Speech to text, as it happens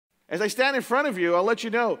As I stand in front of you, I'll let you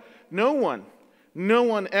know, no one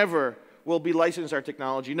ever will be licensed our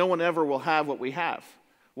technology. No one ever will have what we have.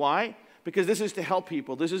 Why? Because this is to help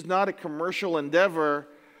people. This is not a commercial endeavor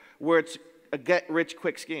where it's a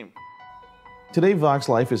get-rich-quick scheme. Today,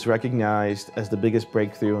 VoxxLife is recognized as the biggest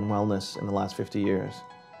breakthrough in wellness in the last 50 years.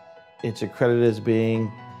 It's accredited as being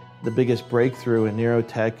the biggest breakthrough in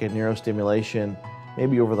neurotech and neurostimulation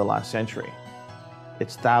maybe over the last century.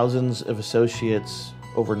 It's thousands of associates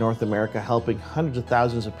over North America helping hundreds of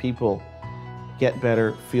thousands of people get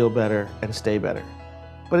better, feel better, and stay better.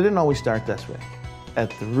 But it didn't always start this way. At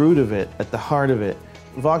the root of it, at the heart of it,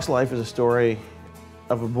 VoxxLife is a story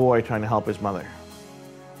of a boy trying to help his mother.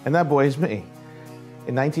 And that boy is me.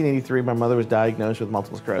 In 1983, my mother was diagnosed with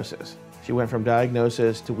multiple sclerosis. She went from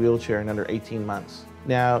diagnosis to wheelchair in under 18 months.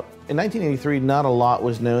 Now, in 1983, not a lot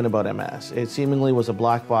was known about MS. It seemingly was a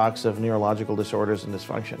black box of neurological disorders and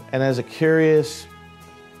dysfunction. And as a curious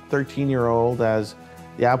 13-year-old, as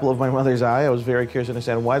the apple of my mother's eye, I was very curious to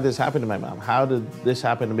understand why this happened to my mom. How did this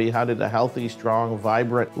happen to me? How did a healthy, strong,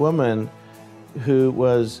 vibrant woman who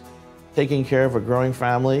was taking care of a growing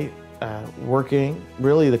family, working,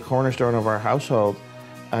 really the cornerstone of our household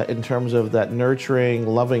in terms of that nurturing,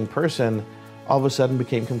 loving person, all of a sudden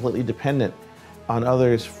became completely dependent on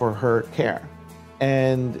others for her care.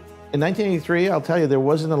 And in 1983, I'll tell you, there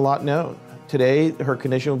wasn't a lot known. Today, her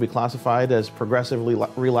condition would be classified as progressively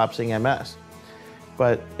relapsing MS.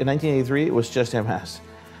 But in 1983, it was just MS.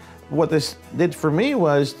 What this did for me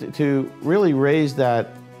was to really raise that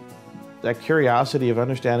curiosity of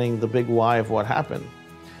understanding the big why of what happened.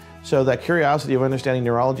 So that curiosity of understanding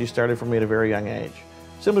neurology started for me at a very young age,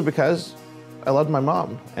 simply because I loved my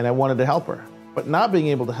mom and I wanted to help her. But not being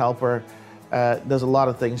able to help her does a lot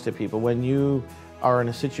of things to people. When you are in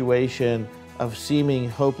a situation of seeming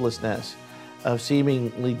hopelessness, of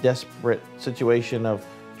seemingly desperate situation of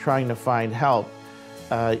trying to find help,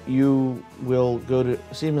 you will go to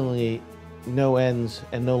seemingly no ends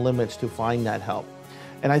and no limits to find that help.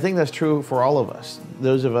 And I think that's true for all of us.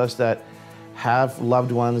 Those of us that have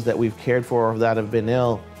loved ones that we've cared for or that have been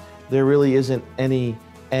ill, there really isn't any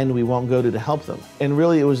end we won't go to help them. And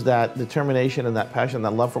really it was that determination and that passion,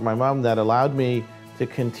 that love for my mom that allowed me to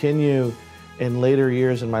continue in later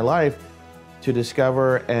years in my life to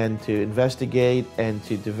discover and to investigate and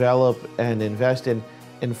to develop and invest in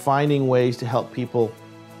finding ways to help people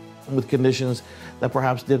with conditions that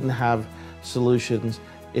perhaps didn't have solutions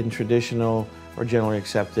in traditional or generally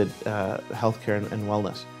accepted healthcare and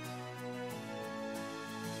wellness.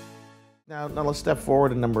 Now let's step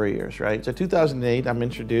forward a number of years, right? So 2008, I'm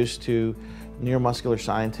introduced to neuromuscular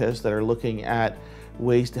scientists that are looking at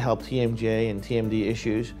ways to help TMJ and TMD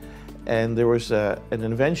issues. And there was an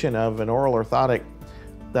invention of an oral orthotic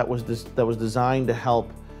that was designed to help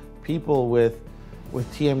people with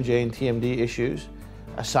TMJ and TMD issues.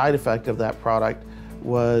 A side effect of that product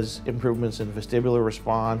was improvements in vestibular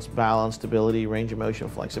response, balance, stability, range of motion,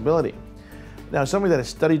 flexibility. Now, somebody that has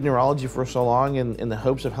studied neurology for so long in the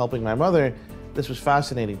hopes of helping my mother, this was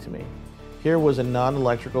fascinating to me. Here was a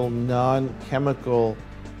non-electrical, non-chemical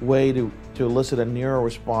way to elicit a neuro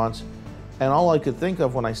response. And all I could think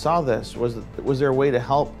of when I saw this was there a way to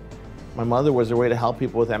help my mother? Was there a way to help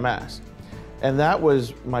people with MS? And that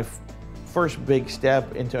was my first big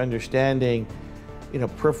step into understanding,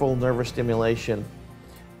 peripheral nervous stimulation,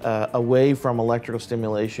 away from electrical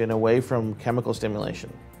stimulation, away from chemical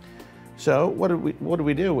stimulation. So what did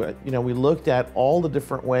we do? We looked at all the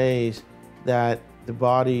different ways that the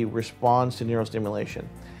body responds to neurostimulation.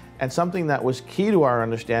 And something that was key to our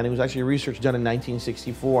understanding was actually research done in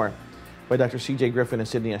 1964 by Dr. C.J. Griffin in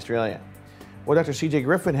Sydney, Australia. What Dr. C.J.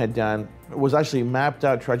 Griffin had done was actually mapped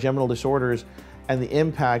out trigeminal disorders and the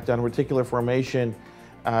impact on reticular formation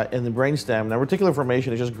in the brainstem. Now, reticular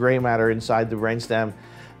formation is just gray matter inside the brainstem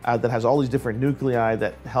that has all these different nuclei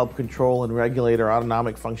that help control and regulate our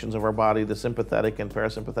autonomic functions of our body, the sympathetic and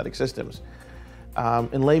parasympathetic systems.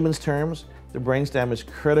 In layman's terms, the brainstem is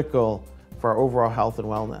critical for our overall health and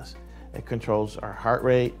wellness. It controls our heart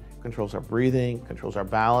rate, controls our breathing, controls our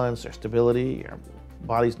balance, our stability, our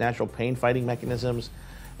body's natural pain-fighting mechanisms.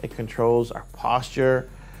 It controls our posture.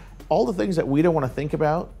 All the things that we don't want to think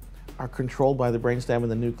about are controlled by the brainstem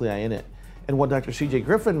and the nuclei in it. And what Dr. C.J.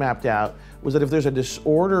 Griffin mapped out was that if there's a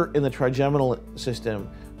disorder in the trigeminal system,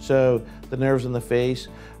 so the nerves in the face,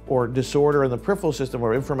 or disorder in the peripheral system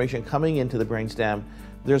or information coming into the brainstem,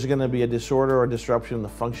 there's going to be a disorder or disruption in the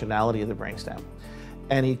functionality of the brainstem.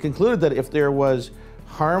 And he concluded that if there was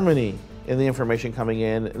harmony in the information coming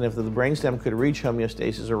in, and if the brainstem could reach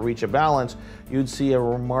homeostasis or reach a balance, you'd see a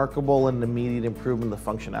remarkable and immediate improvement in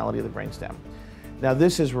the functionality of the brainstem. Now,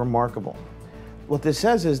 this is remarkable. What this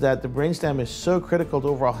says is that the brainstem is so critical to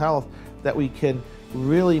overall health that we can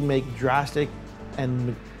really make drastic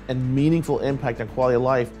and meaningful impact on quality of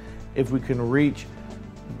life if we can reach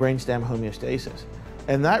brainstem homeostasis.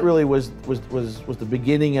 And that really was the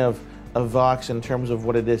beginning of Voxx in terms of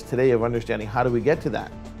what it is today, of understanding how do we get to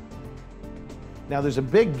that. Now there's a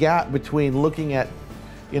big gap between looking at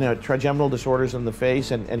trigeminal disorders in the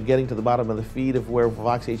face and getting to the bottom of the feet of where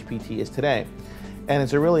Voxx HPT is today. And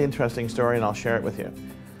it's a really interesting story, and I'll share it with you.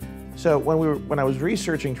 So when I was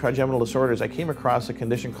researching trigeminal disorders, I came across a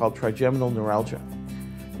condition called trigeminal neuralgia.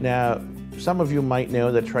 Now, some of you might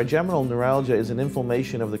know that trigeminal neuralgia is an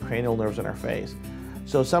inflammation of the cranial nerves in our face.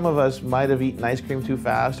 So some of us might have eaten ice cream too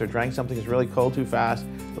fast or drank something that's really cold too fast,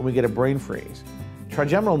 and we get a brain freeze.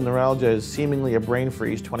 Trigeminal neuralgia is seemingly a brain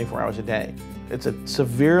freeze 24 hours a day. It's a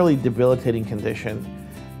severely debilitating condition.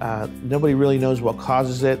 Nobody really knows what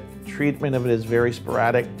causes it. Treatment of it is very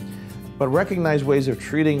sporadic, but recognized ways of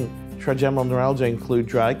treating trigeminal neuralgia include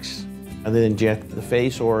drugs, and then inject the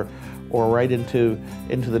face or right into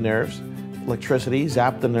the nerves, electricity,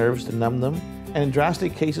 zap the nerves to numb them, and in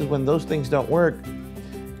drastic cases when those things don't work,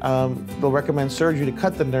 they'll recommend surgery to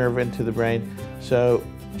cut the nerve into the brain, so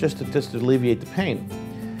just to alleviate the pain.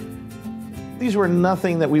 These were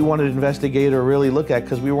nothing that we wanted to investigate or really look at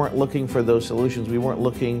because we weren't looking for those solutions. We weren't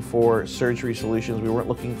looking for surgery solutions. We weren't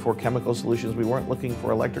looking for chemical solutions. We weren't looking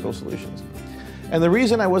for electrical solutions. And the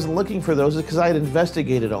reason I wasn't looking for those is because I had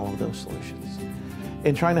investigated all of those solutions.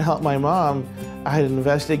 In trying to help my mom, I had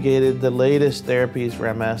investigated the latest therapies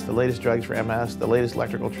for MS, the latest drugs for MS, the latest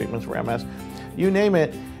electrical treatments for MS. You name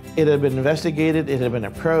it, it had been investigated, it had been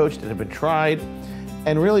approached, it had been tried,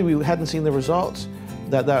 and really we hadn't seen the results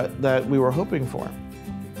that we were hoping for.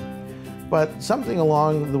 But something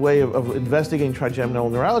along the way of investigating trigeminal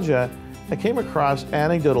neuralgia, I came across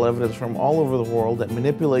anecdotal evidence from all over the world that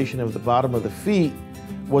manipulation of the bottom of the feet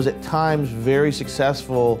was at times very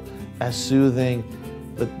successful at soothing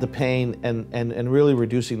the pain and really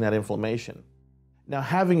reducing that inflammation. Now,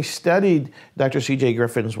 having studied Dr. C.J.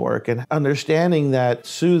 Griffin's work and understanding that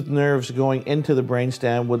soothed nerves going into the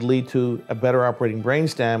brainstem would lead to a better operating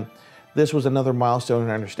brainstem, this was another milestone in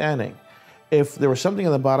our understanding. If there was something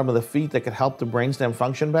on the bottom of the feet that could help the brainstem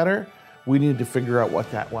function better, we needed to figure out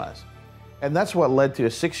what that was. And that's what led to a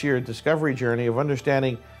 6-year discovery journey of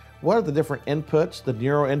understanding what are the different inputs, the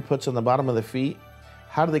neuro inputs on the bottom of the feet,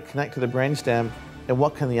 how do they connect to the brainstem, and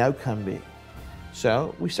what can the outcome be?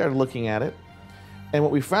 So we started looking at it, and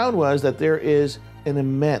what we found was that there is an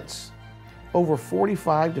immense, over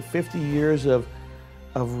 45 to 50 years of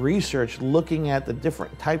research looking at the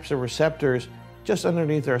different types of receptors just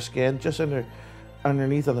underneath our skin, just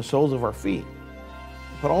underneath on the soles of our feet.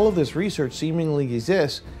 But all of this research seemingly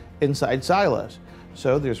exists inside silos.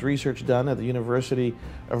 So there's research done at the University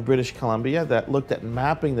of British Columbia that looked at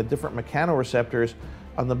mapping the different mechanoreceptors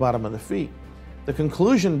on the bottom of the feet. The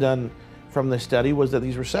conclusion done from this study was that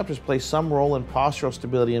these receptors play some role in postural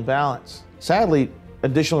stability and balance. Sadly,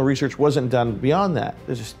 additional research wasn't done beyond that.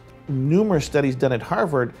 There's numerous studies done at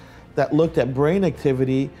Harvard that looked at brain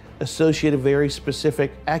activity associated with very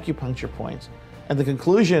specific acupuncture points. And the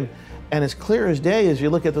conclusion, and it's clear as day as you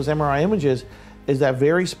look at those MRI images, is that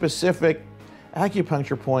very specific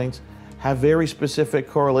acupuncture points have very specific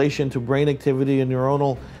correlation to brain activity and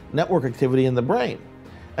neuronal network activity in the brain.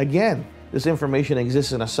 Again, this information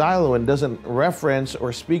exists in a silo and doesn't reference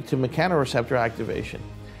or speak to mechanoreceptor activation.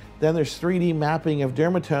 Then there's 3D mapping of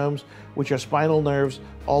dermatomes, which are spinal nerves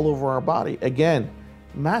all over our body. Again,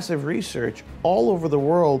 massive research all over the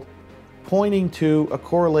world pointing to a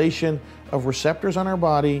correlation of receptors on our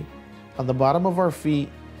body, on the bottom of our feet,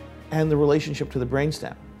 and the relationship to the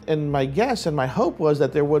brainstem. And my guess and my hope was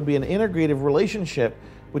that there would be an integrative relationship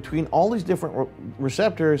between all these different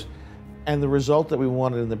receptors and the result that we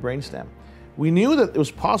wanted in the brainstem. We knew that it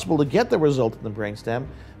was possible to get the result in the brainstem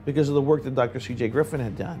because of the work that Dr. C.J. Griffin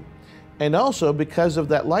had done. And also because of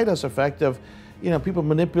that lighthouse effect of people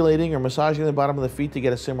manipulating or massaging the bottom of the feet to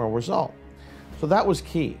get a similar result. So that was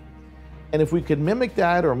key. And if we could mimic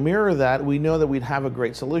that or mirror that, we know that we'd have a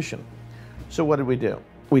great solution. So what did we do?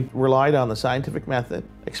 We relied on the scientific method,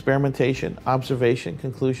 experimentation, observation,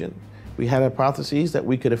 conclusion. We had hypotheses that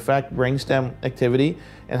we could affect brainstem activity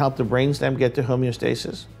and help the brainstem get to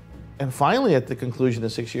homeostasis. And finally, at the conclusion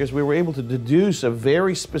of 6 years, we were able to deduce a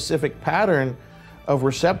very specific pattern of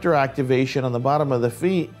receptor activation on the bottom of the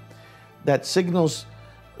feet that signals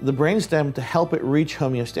the brainstem to help it reach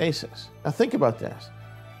homeostasis. Now think about this.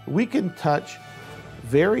 We can touch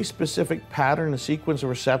very specific pattern and sequence of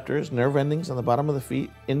receptors, nerve endings on the bottom of the feet,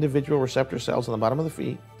 individual receptor cells on the bottom of the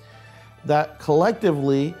feet, that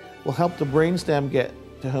collectively will help the brainstem get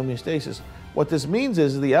to homeostasis. What this means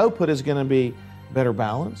is the output is going to be better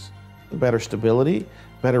balance, better stability,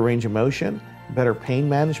 better range of motion, better pain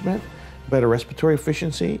management, better respiratory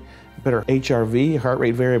efficiency, better HRV, heart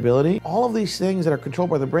rate variability. All of these things that are controlled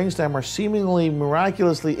by the brainstem are seemingly,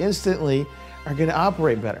 miraculously, instantly are going to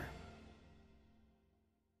operate better.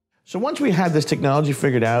 So once we had this technology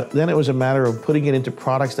figured out, then it was a matter of putting it into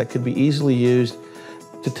products that could be easily used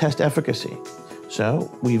to test efficacy. So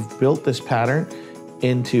we've built this pattern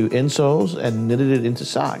into insoles and knitted it into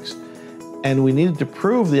socks. And we needed to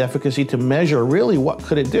prove the efficacy to measure really what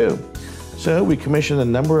could it do. So we commissioned a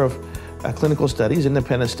number of clinical studies,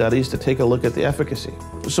 independent studies, to take a look at the efficacy.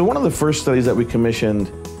 So one of the first studies that we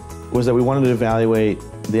commissioned was that we wanted to evaluate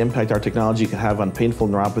the impact our technology could have on painful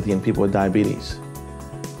neuropathy in people with diabetes.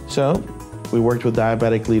 So we worked with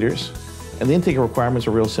diabetic leaders, and the intake requirements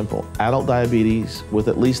are real simple. Adult diabetes with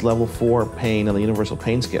at least level 4 pain on the universal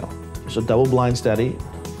pain scale. So double-blind study.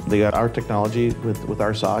 They got our technology with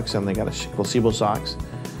our socks, and they got a placebo socks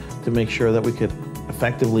to make sure that we could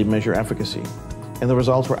effectively measure efficacy. And the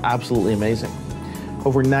results were absolutely amazing.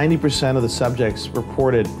 Over 90% of the subjects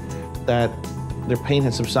reported that their pain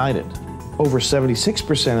had subsided. Over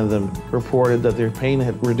 76% of them reported that their pain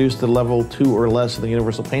had reduced to level 2 or less of the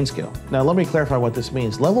universal pain scale. Now let me clarify what this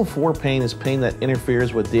means. Level 4 pain is pain that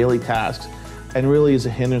interferes with daily tasks and really is a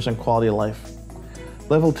hindrance on quality of life.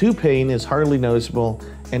 Level 2 pain is hardly noticeable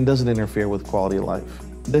and doesn't interfere with quality of life.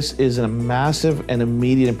 This is a massive and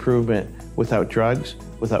immediate improvement without drugs,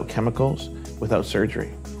 without chemicals, without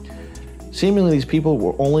surgery. Seemingly these people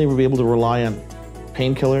will only be able to rely on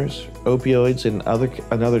painkillers, opioids, and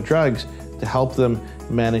other drugs to help them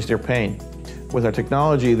manage their pain. With our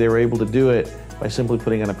technology, they were able to do it by simply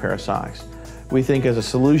putting on a pair of socks. We think as a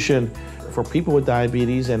solution for people with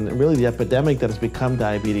diabetes and really the epidemic that has become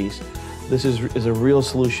diabetes, this is a real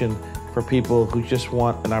solution for people who just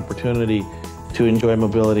want an opportunity to enjoy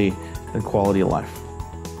mobility and quality of life.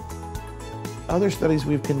 Other studies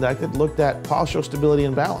we've conducted looked at postural stability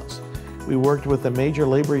and balance. We worked with a major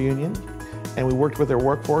labor union, and we worked with their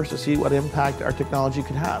workforce to see what impact our technology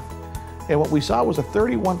could have. And what we saw was a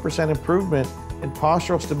 31% improvement in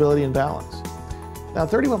postural stability and balance. Now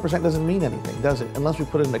 31% doesn't mean anything, does it? Unless we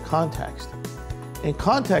put it into context. In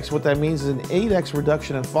context, what that means is an 8x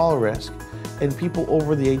reduction in fall risk in people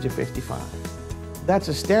over the age of 55. That's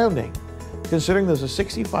astounding, considering there's a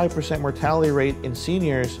 65% mortality rate in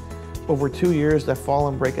seniors over 2 years that fall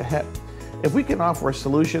and break a hip. If we can offer a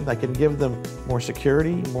solution that can give them more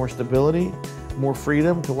security, more stability, more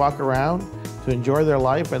freedom to walk around, to enjoy their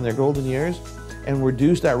life and their golden years, and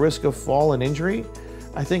reduce that risk of fall and injury,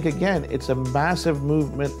 I think, again, it's a massive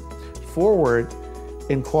movement forward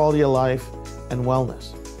in quality of life and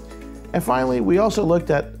wellness. And finally, we also looked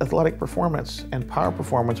at athletic performance and power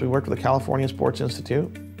performance. We worked with the California Sports Institute,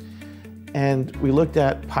 and we looked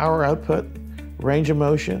at power output, range of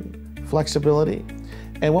motion, flexibility.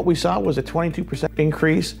 And what we saw was a 22%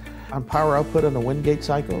 increase on power output on the Wingate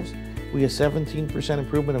cycles. We had 17%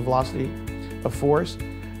 improvement in velocity of force.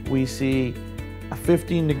 We see a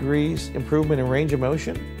 15 degrees improvement in range of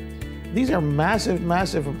motion. These are massive,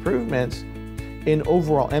 massive improvements in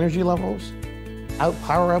overall energy levels,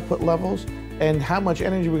 power output levels, and how much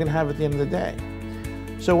energy we're gonna have at the end of the day.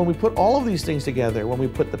 So when we put all of these things together, when we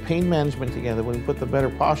put the pain management together, when we put the better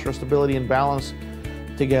postural stability and balance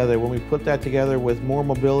together, when we put that together with more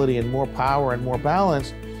mobility and more power and more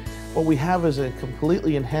balance, what we have is a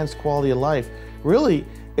completely enhanced quality of life. Really,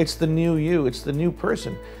 it's the new you, it's the new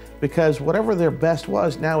person, because whatever their best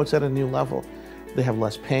was, now it's at a new level. They have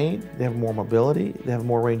less pain, they have more mobility, they have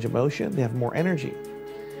more range of motion, they have more energy.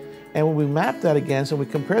 And when we map that against and we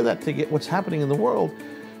compare that to what's happening in the world,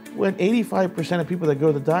 when 85% of people that go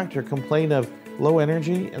to the doctor complain of low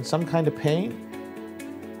energy and some kind of pain,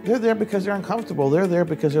 they're there because they're uncomfortable. They're there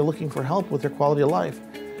because they're looking for help with their quality of life.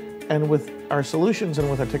 And with our solutions and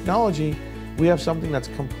with our technology, we have something that's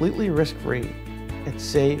completely risk-free. It's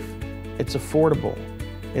safe, it's affordable.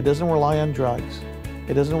 It doesn't rely on drugs.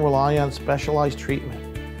 It doesn't rely on specialized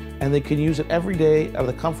treatment. And they can use it every day out of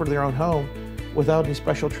the comfort of their own home without any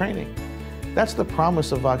special training. That's the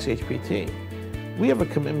promise of Voxx HPT. We have a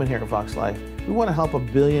commitment here at VoxxLife. We want to help 1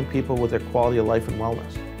 billion people with their quality of life and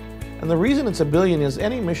wellness. And the reason it's 1 billion is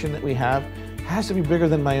any mission that we have has to be bigger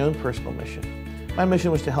than my own personal mission. My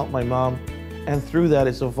mission was to help my mom, and through that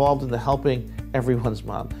it's evolved into helping everyone's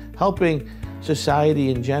mom, helping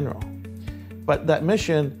society in general. But that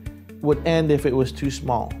mission would end if it was too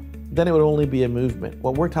small. Then it would only be a movement.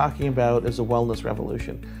 What we're talking about is a wellness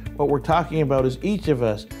revolution. What we're talking about is each of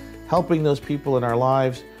us helping those people in our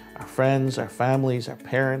lives, our friends, our families, our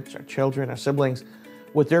parents, our children, our siblings,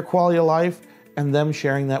 with their quality of life and them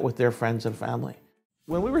sharing that with their friends and family.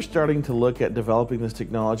 When we were starting to look at developing this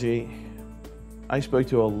technology, I spoke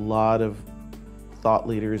to a lot of thought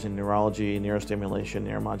leaders in neurology, neurostimulation,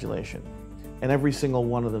 neuromodulation, and every single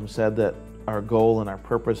one of them said that our goal and our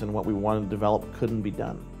purpose and what we wanted to develop couldn't be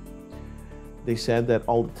done. They said that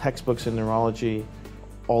all the textbooks in neurology,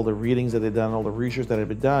 all the readings that they'd done, all the research that had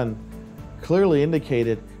been done, clearly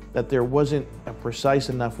indicated that there wasn't a precise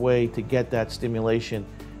enough way to get that stimulation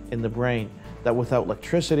in the brain, that without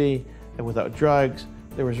electricity and without drugs,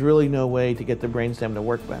 there was really no way to get the brainstem to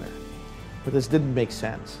work better. But this didn't make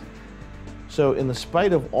sense. So in the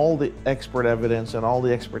spite of all the expert evidence and all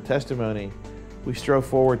the expert testimony, we strove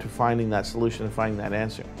forward to finding that solution and finding that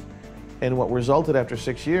answer. And what resulted after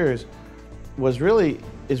 6 years is really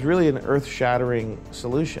an earth-shattering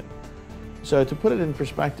solution. So to put it in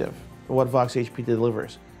perspective, what Voxx HPT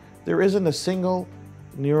delivers, there isn't a single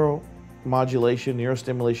neuromodulation,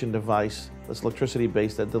 neurostimulation device that's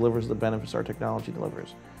electricity-based that delivers the benefits our technology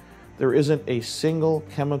delivers. There isn't a single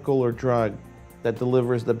chemical or drug that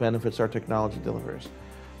delivers the benefits our technology delivers.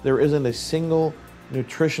 There isn't a single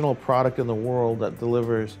nutritional product in the world that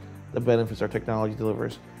delivers the benefits our technology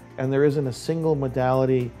delivers. And there isn't a single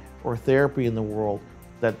modality or therapy in the world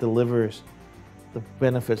that delivers the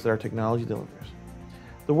benefits that our technology delivers.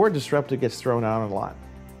 The word disruptive gets thrown out a lot.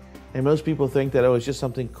 And most people think that, oh, it's just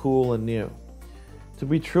something cool and new. To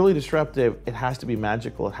be truly disruptive, it has to be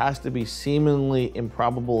magical. It has to be seemingly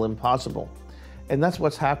improbable, impossible. And that's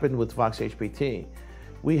what's happened with Voxx HPT.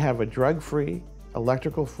 We have a drug-free,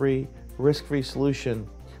 electrical-free, risk-free solution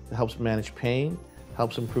that helps manage pain,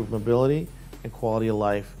 helps improve mobility and quality of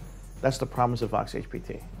life. That's the promise of Voxx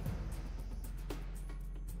HPT.